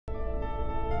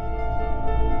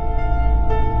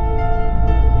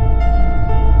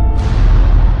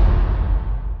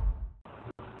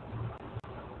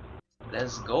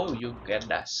Let's go. You get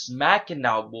that smacking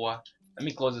now, boy. Let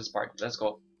me close this part. Let's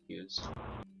go. Use.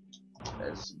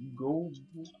 Let's go.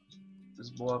 This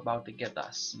boy about to get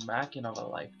that smacking of a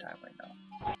lifetime right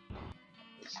now.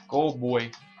 Let's go,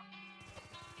 boy.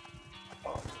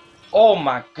 Oh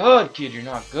my god, kid, you're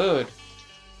not good.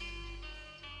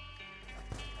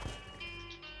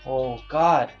 Oh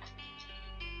god.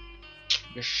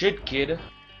 You're shit, kid.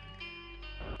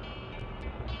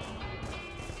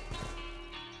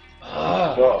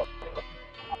 Ugh.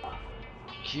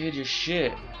 Kid, you're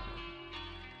shit.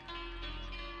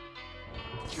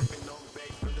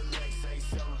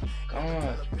 Come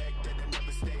on.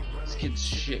 This kid's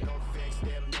shit.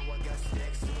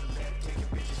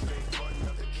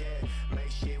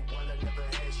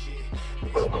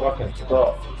 Fucking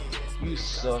suck. You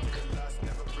suck.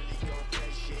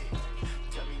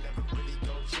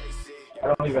 I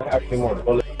don't even have any more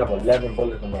bullets. I have 11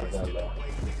 bullets in my gun left.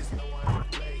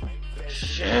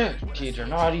 Shit, kid, you're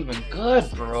not even good,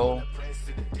 bro.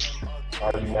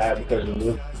 Are you mad because you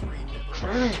lose?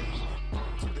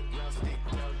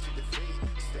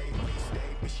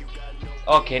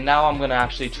 Okay, now I'm gonna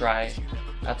actually try.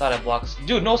 I thought I blocked.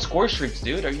 Dude, no score streaks,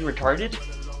 dude. Are you retarded?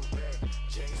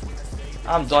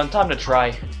 I'm done. Time to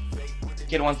try.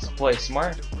 Kid wants to play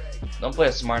smart. Don't play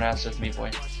a smart ass with me, boy.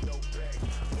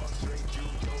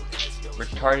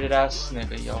 Retarded ass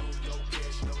nigga, yo.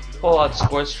 Pull out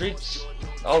score streaks.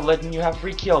 Oh, letting you have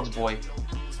free kills, boy.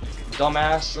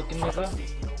 Dumbass looking nigga.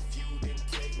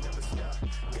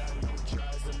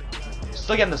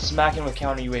 Still getting the smacking with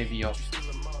counter UAV, yo.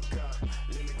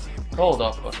 Hold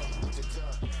up.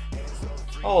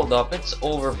 Hold up, it's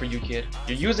over for you, kid.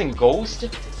 You're using Ghost?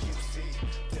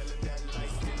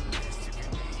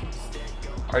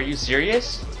 Are you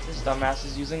serious? This dumbass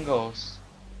is using Ghost.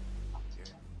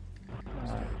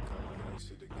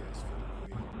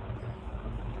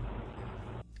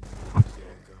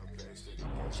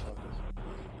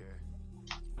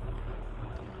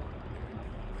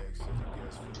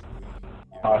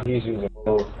 He's using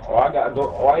Ghost. Oh, I got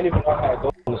Ghost. Oh, I didn't even know I had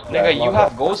Ghost on the side. Nigga, you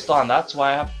have Ghost on, that's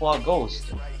why I have to pull out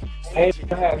Ghost. I ain't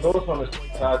even had Ghost on the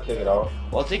side, I'll take it off.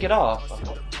 Well, take it off.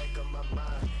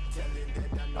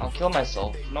 I'll kill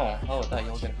myself. No, hell with that,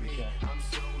 you'll get a free kill.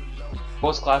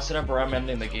 Ghost class it up or I'm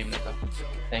ending the game, nigga.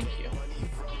 Thank you.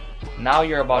 Now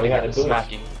you're about to get the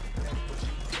smacking.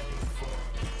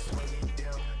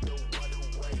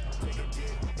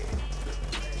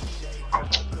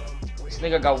 This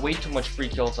nigga got way too much free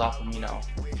kills off of me now.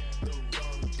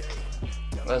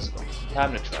 Let's go.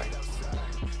 Time to try.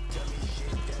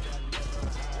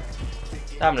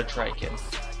 Time to try, kid.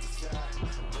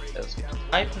 Let's go.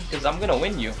 Because I'm gonna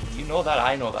win you. You know that,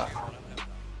 I know that.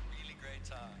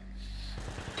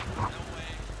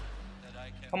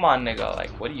 Come on, nigga. Like,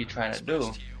 what are you trying to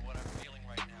do?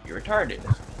 You're retarded.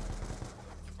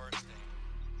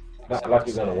 Not like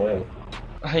you're gonna win.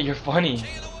 You're funny.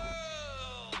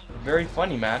 Very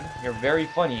funny, man. You're very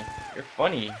funny. You're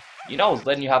funny. You know I was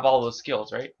letting you have all those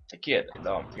skills, right? A kid.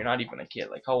 No, you're not even a kid.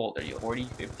 Like, how old are you? 40,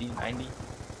 50, 90?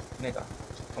 Nigga,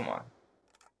 come on.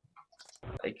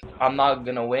 Like, I'm not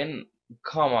gonna win?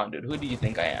 Come on, dude. Who do you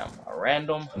think I am? A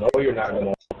random? No, you're not gonna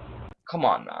win. Come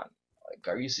on, man. Like,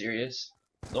 are you serious?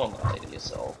 Don't lie to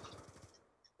yourself.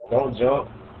 Don't jump.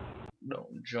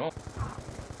 Don't jump.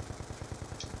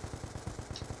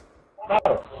 How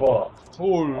the fuck?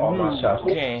 Oh, my shots.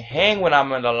 You can't hang when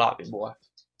I'm in the lobby, boy.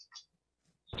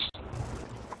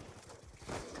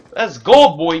 Let's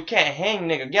go, boy. You can't hang,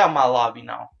 nigga. Get out of my lobby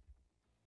now.